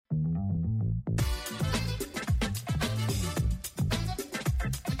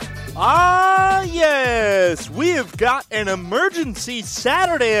Ah, yes, we have got an emergency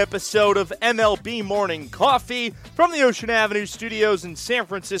Saturday episode of MLB Morning Coffee from the Ocean Avenue Studios in San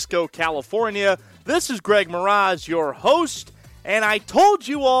Francisco, California. This is Greg Miraz, your host, and I told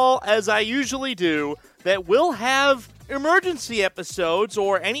you all, as I usually do, that we'll have emergency episodes,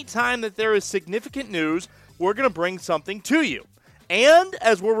 or any time that there is significant news, we're going to bring something to you. And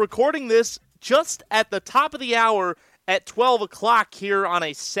as we're recording this just at the top of the hour at 12 o'clock here on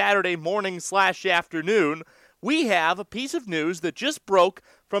a Saturday morning/afternoon, we have a piece of news that just broke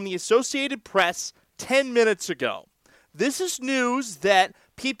from the Associated Press 10 minutes ago. This is news that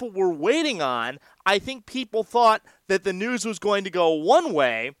people were waiting on. I think people thought that the news was going to go one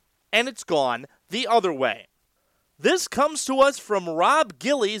way, and it's gone the other way. This comes to us from Rob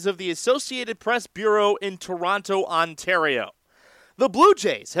Gillies of the Associated Press Bureau in Toronto, Ontario. The Blue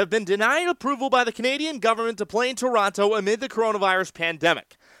Jays have been denied approval by the Canadian government to play in Toronto amid the coronavirus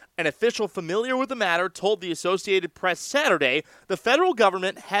pandemic. An official familiar with the matter told the Associated Press Saturday the federal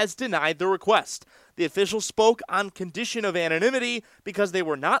government has denied the request. The official spoke on condition of anonymity because they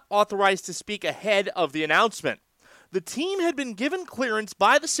were not authorized to speak ahead of the announcement. The team had been given clearance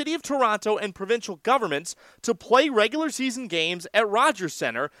by the City of Toronto and provincial governments to play regular season games at Rogers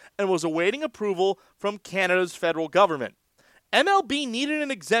Centre and was awaiting approval from Canada's federal government. MLB needed an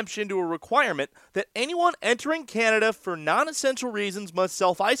exemption to a requirement that anyone entering Canada for non-essential reasons must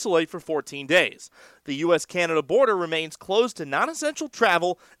self-isolate for 14 days. The U.S.-Canada border remains closed to non-essential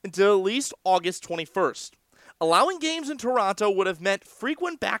travel until at least August 21st. Allowing games in Toronto would have meant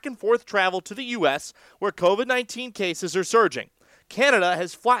frequent back-and-forth travel to the U.S., where COVID-19 cases are surging. Canada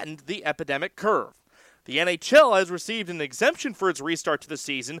has flattened the epidemic curve. The NHL has received an exemption for its restart to the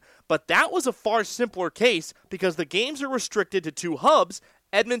season, but that was a far simpler case because the games are restricted to two hubs,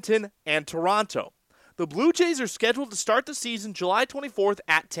 Edmonton and Toronto. The Blue Jays are scheduled to start the season July 24th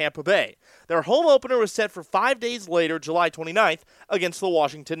at Tampa Bay. Their home opener was set for 5 days later, July 29th, against the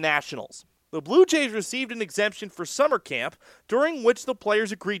Washington Nationals. The Blue Jays received an exemption for summer camp, during which the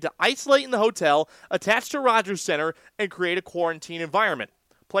players agreed to isolate in the hotel attached to Rogers Centre and create a quarantine environment.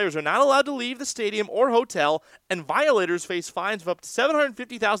 Players are not allowed to leave the stadium or hotel, and violators face fines of up to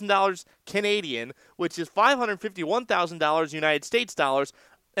 $750,000 Canadian, which is $551,000 United States dollars,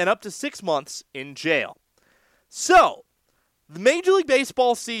 and up to 6 months in jail. So, the Major League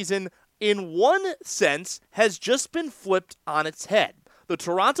Baseball season, in one sense, has just been flipped on its head. The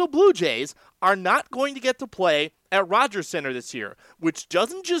Toronto Blue Jays are not going to get to play at Rogers Centre this year, which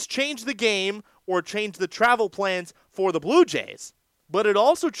doesn't just change the game or change the travel plans for the Blue Jays, but it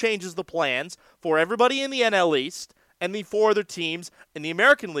also changes the plans for everybody in the NL East and the four other teams in the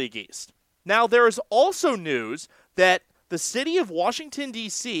American League East. Now, there is also news that the city of Washington,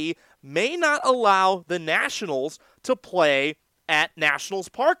 D.C. may not allow the Nationals to play at Nationals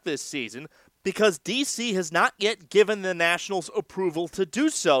Park this season because D.C. has not yet given the Nationals approval to do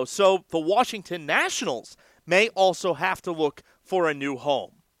so. So the Washington Nationals may also have to look for a new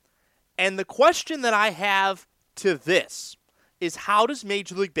home. And the question that I have to this is, how does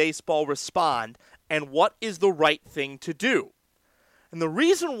Major League Baseball respond, and what is the right thing to do? And the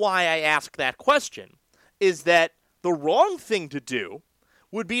reason why I ask that question is that the wrong thing to do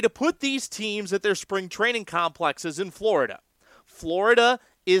would be to put these teams at their spring training complexes in Florida. Florida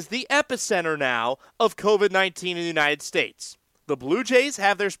is the epicenter now of COVID-19 in the United States. The Blue Jays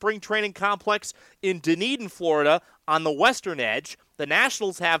have their spring training complex in Dunedin, Florida, on the western edge. The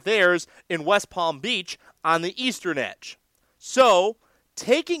Nationals have theirs in West Palm Beach on the eastern edge. So,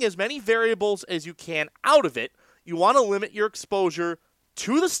 taking as many variables as you can out of it, you want to limit your exposure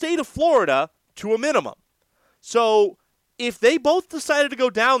to the state of Florida to a minimum. So, if they both decided to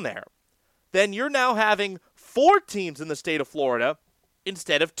go down there, then you're now having 4 teams in the state of Florida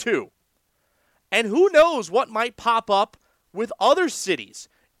instead of 2. And who knows what might pop up with other cities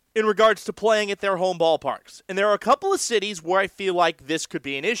in regards to playing at their home ballparks. And there are a couple of cities where I feel like this could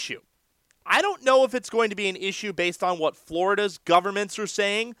be an issue. I don't know if it's going to be an issue based on what Florida's governments are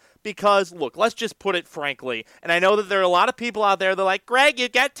saying, because, look, let's just put it frankly, and I know that there are a lot of people out there that are like, Greg, you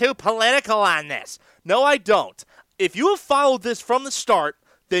get too political on this. No, I don't. If you have followed this from the start,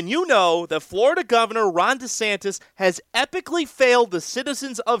 then you know that Florida Governor Ron DeSantis has epically failed the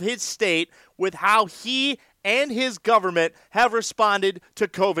citizens of his state with how he and his government have responded to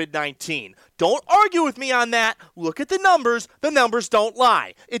COVID-19. Don't argue with me on that. Look at the numbers. The numbers don't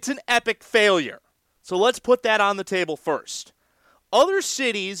lie. It's an epic failure. So let's put that on the table first. Other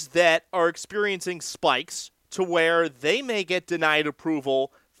cities that are experiencing spikes to where they may get denied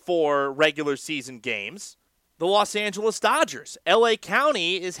approval for regular season games. The Los Angeles Dodgers. LA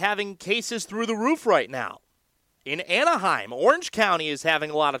County is having cases through the roof right now. In Anaheim, Orange County is having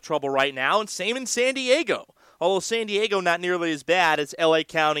a lot of trouble right now, and same in San Diego. Although San Diego not nearly as bad as LA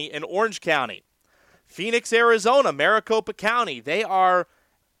County and Orange County. Phoenix, Arizona, Maricopa County, they are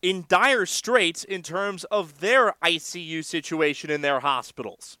in dire straits in terms of their ICU situation in their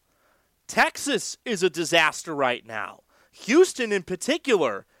hospitals. Texas is a disaster right now. Houston in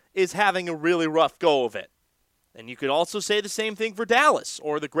particular is having a really rough go of it. And you could also say the same thing for Dallas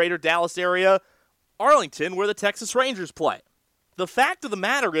or the greater Dallas area, Arlington, where the Texas Rangers play. The fact of the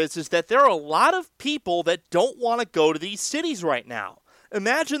matter is that there are a lot of people that don't want to go to these cities right now.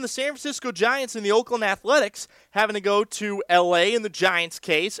 Imagine the San Francisco Giants and the Oakland Athletics having to go to LA in the Giants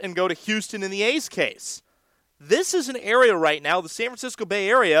case and go to Houston in the A's case. This is an area right now, the San Francisco Bay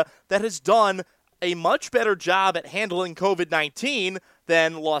Area, that has done a much better job at handling COVID-19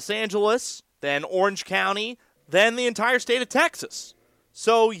 than Los Angeles, than Orange County, than the entire state of Texas.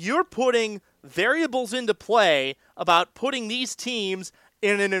 So you're putting variables into play about putting these teams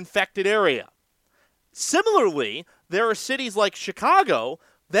in an infected area. Similarly, there are cities like Chicago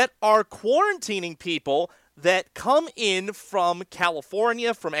that are quarantining people that come in from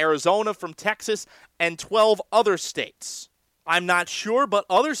California, from Arizona, from Texas, and 12 other states. I'm not sure, but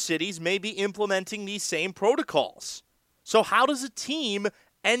other cities may be implementing these same protocols. So how does a team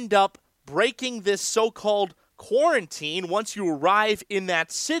end up breaking this so-called quarantine once you arrive in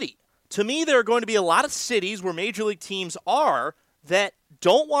that city? To me, there are going to be a lot of cities where Major League teams are that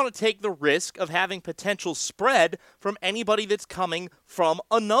don't want to take the risk of having potential spread from anybody that's coming from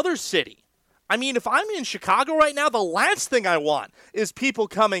another city. I mean, if I'm in Chicago right now, the last thing I want is people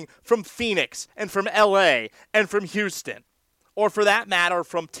coming from Phoenix and from LA and from Houston, or for that matter,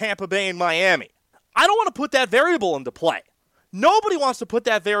 from Tampa Bay and Miami. I don't want to put that variable into play. Nobody wants to put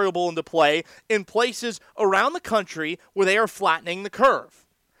that variable into play in places around the country where they are flattening the curve.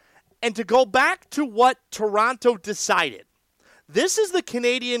 And to go back to what Toronto decided, this is the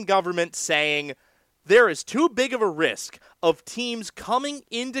Canadian government saying there is too big of a risk of teams coming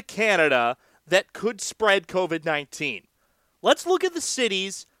into Canada that could spread COVID-19. Let's look at the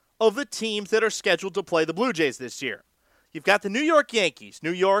cities of the teams that are scheduled to play the Blue Jays this year. You've got the New York Yankees.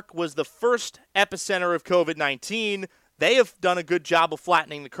 New York was the first epicenter of COVID-19. They have done a good job of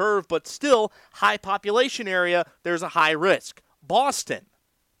flattening the curve, but still, high population area, there's a high risk. Boston.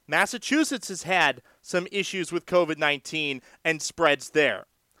 Massachusetts has had some issues with COVID-19 and spreads there.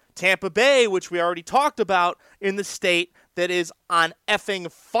 Tampa Bay, which we already talked about, in the state that is on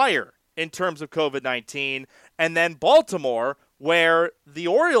effing fire in terms of COVID-19. And then Baltimore, where the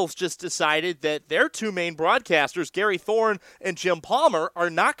Orioles just decided that their two main broadcasters, Gary Thorne and Jim Palmer, are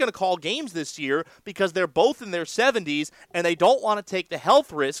not going to call games this year because they're both in their 70s and they don't want to take the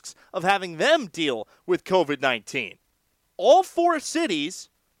health risks of having them deal with COVID-19. All four cities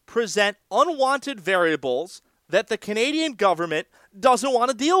present unwanted variables that the Canadian government doesn't want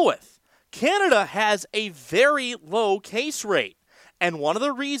to deal with. Canada has a very low case rate. And one of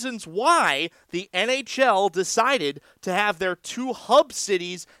the reasons why the NHL decided to have their two hub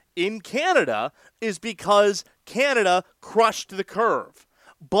cities in Canada is because Canada crushed the curve.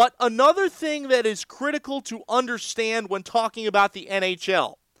 But another thing that is critical to understand when talking about the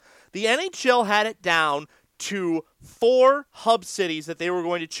NHL had it down to 4 hub cities that they were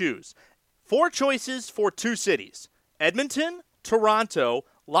going to choose. 4 choices for 2 cities: Edmonton, Toronto,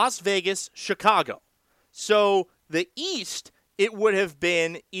 Las Vegas, Chicago. So the East, it would have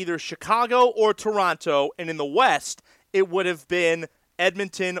been either Chicago or Toronto, and in the West, it would have been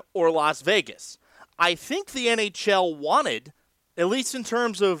Edmonton or Las Vegas. I think the NHL wanted, at least in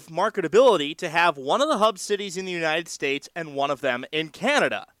terms of marketability, to have one of the hub cities in the United States and one of them in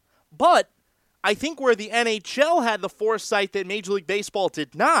Canada. But I think where the NHL had the foresight that Major League Baseball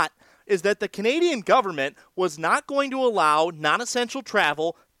did not is that the Canadian government was not going to allow non-essential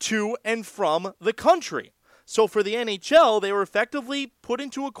travel to and from the country. So for the NHL, they were effectively put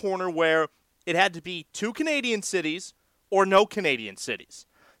into a corner where it had to be 2 Canadian cities or no Canadian cities.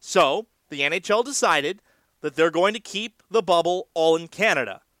 So the NHL decided that they're going to keep the bubble all in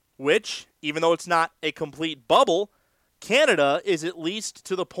Canada, which, even though it's not a complete bubble, Canada is at least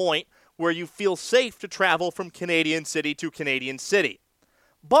to the point where you feel safe to travel from Canadian city to Canadian city.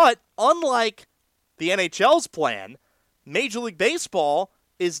 But unlike the NHL's plan, Major League Baseball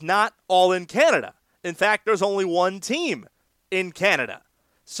is not all in Canada. In fact, there's only one team in Canada.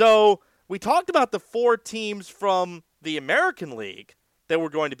 So we talked about the 4 teams from the American League that were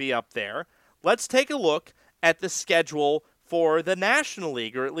going to be up there. Let's take a look at the schedule for the National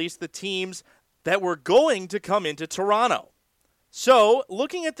League, or at least the teams that were going to come into Toronto. So,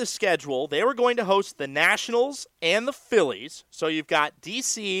 looking at the schedule, they were going to host the Nationals and the Phillies. So you've got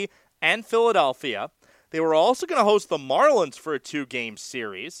DC and Philadelphia. They were also going to host the Marlins for a 2-game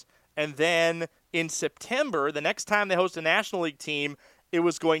series. And then in September, the next time they host a National League team, it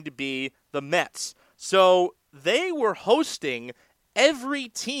was going to be the Mets. So they were hosting every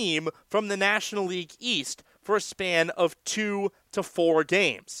team from the National League East for a span of 2 to 4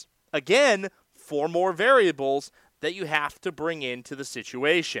 games. Again, 4 more variables that you have to bring into the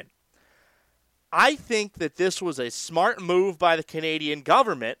situation. I think that this was a smart move by the Canadian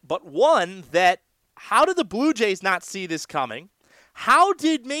government, but one that, how did the Blue Jays not see this coming? How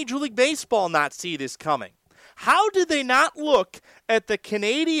did Major League Baseball not see this coming? How did they not look at the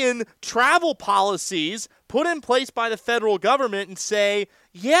Canadian travel policies put in place by the federal government and say,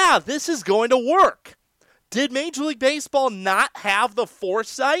 yeah, this is going to work? Did Major League Baseball not have the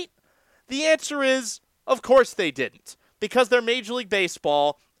foresight? The answer is, of course they didn't, because they're Major League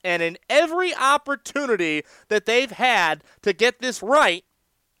Baseball, and in every opportunity that they've had to get this right,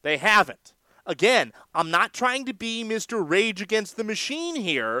 they haven't. Again, I'm not trying to be Mr. Rage Against the Machine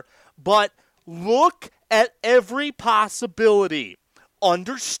here, but look at every possibility.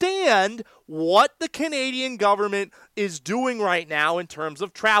 Understand what the Canadian government is doing right now in terms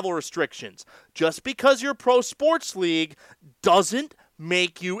of travel restrictions. Just because you're pro sports league doesn't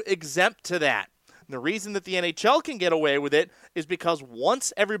make you exempt to that. And the reason that the NHL can get away with it is because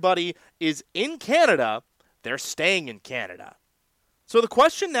once everybody is in Canada, they're staying in Canada. So the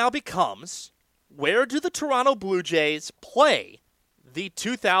question now becomes, where do the Toronto Blue Jays play the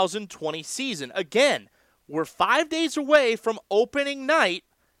 2020 season? Again, we're 5 days away from opening night,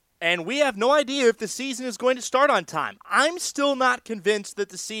 and we have no idea if the season is going to start on time. I'm still not convinced that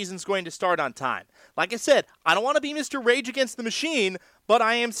the season's going to start on time. Like I said, I don't want to be Mr. Rage Against the Machine, but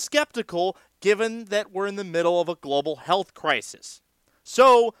I am skeptical given that we're in the middle of a global health crisis.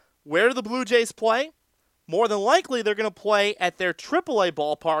 So, where do the Blue Jays play? More than likely, they're going to play at their AAA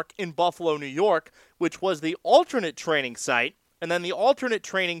ballpark in Buffalo, New York, which was the alternate training site, and then the alternate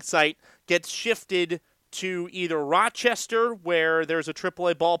training site gets shifted to either Rochester, where there's a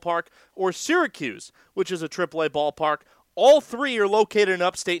AAA ballpark, or Syracuse, which is a AAA ballpark. All three are located in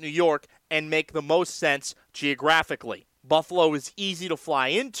upstate New York and make the most sense geographically. Buffalo is easy to fly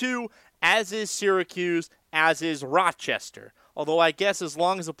into, as is Syracuse, as is Rochester. Although I guess as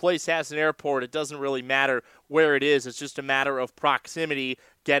long as a place has an airport, it doesn't really matter where it is. It's just a matter of proximity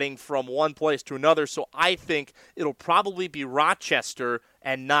getting from one place to another. So I think it'll probably be Rochester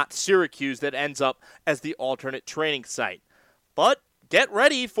and not Syracuse that ends up as the alternate training site. But get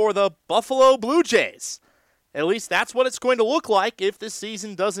ready for the Buffalo Blue Jays. At least that's what it's going to look like if this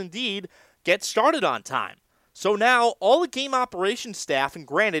season does indeed get started on time. So now all the game operations staff, and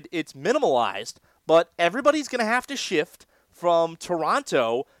granted it's minimalized, but everybody's going to have to shift from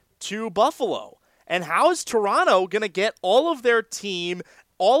Toronto to Buffalo. And how is Toronto going to get all of their team,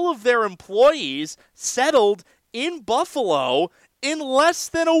 all of their employees settled in Buffalo in less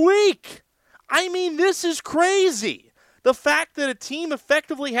than a week? I mean, this is crazy. The fact that a team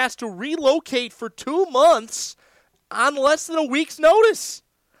effectively has to relocate for 2 months on less than a week's notice.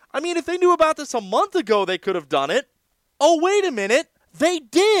 I mean, if they knew about this a month ago, they could have done it. Oh, wait a minute. They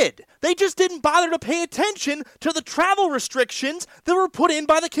did. They just didn't bother to pay attention to the travel restrictions that were put in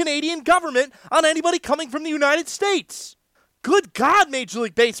by the Canadian government on anybody coming from the United States. Good God, Major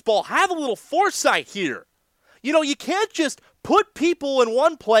League Baseball, have a little foresight here. You know, you can't just put people in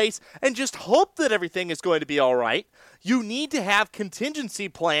one place and just hope that everything is going to be all right. You need to have contingency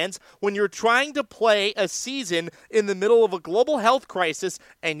plans when you're trying to play a season in the middle of a global health crisis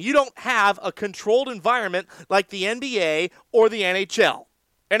and you don't have a controlled environment like the NBA or the NHL.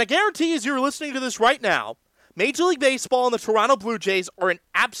 And I guarantee as you're listening to this right now, Major League Baseball and the Toronto Blue Jays are in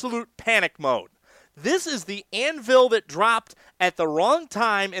absolute panic mode. This is the anvil that dropped at the wrong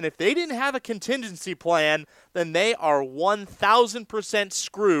time, and if they didn't have a contingency plan, then they are 1,000%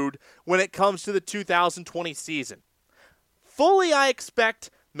 screwed when it comes to the 2020 season. Fully, I expect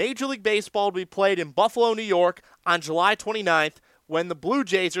Major League Baseball to be played in Buffalo, New York on July 29th when the Blue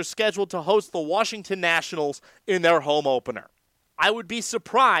Jays are scheduled to host the Washington Nationals in their home opener. I would be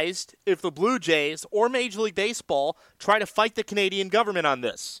surprised if the Blue Jays or Major League Baseball try to fight the Canadian government on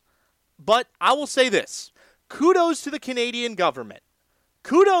this. But I will say this, kudos to the Canadian government.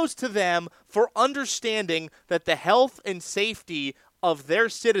 Kudos to them for understanding that the health and safety of their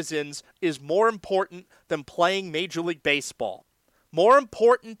citizens is more important than playing Major League Baseball. More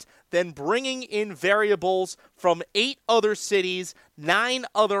important than bringing in variables from 8 other cities, 9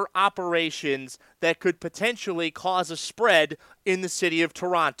 other operations that could potentially cause a spread in the city of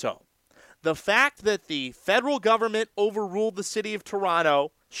Toronto. The fact that the federal government overruled the city of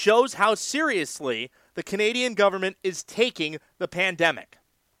Toronto shows how seriously the Canadian government is taking the pandemic.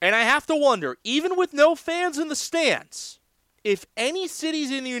 And I have to wonder, even with no fans in the stands, if any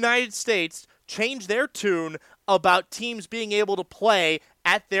cities in the United States change their tune about teams being able to play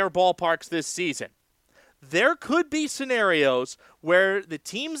at their ballparks this season. There could be scenarios where the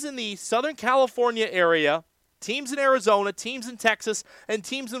teams in the Southern California area, teams in Arizona, teams in Texas, and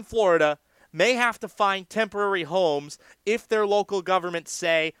teams in Florida may have to find temporary homes if their local governments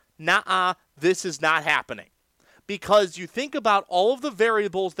say, nah, this is not happening. Because you think about all of the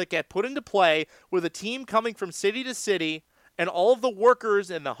variables that get put into play with a team coming from city to city and all of the workers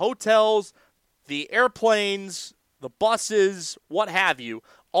in the hotels, the airplanes, the buses, what have you.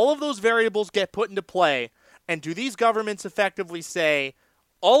 All of those variables get put into play. And do these governments effectively say,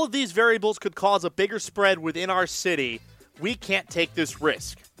 all of these variables could cause a bigger spread within our city. We can't take this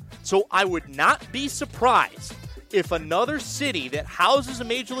risk. So I would not be surprised if another city that houses a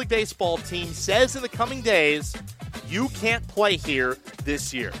Major League Baseball team says in the coming days, you can't play here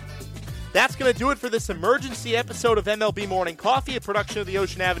this year. That's going to do it for this emergency episode of MLB Morning Coffee, a production of the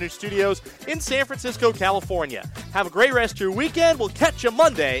Ocean Avenue Studios in San Francisco, California. Have a great rest of your weekend. We'll catch you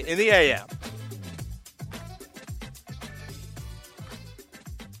Monday in the AM.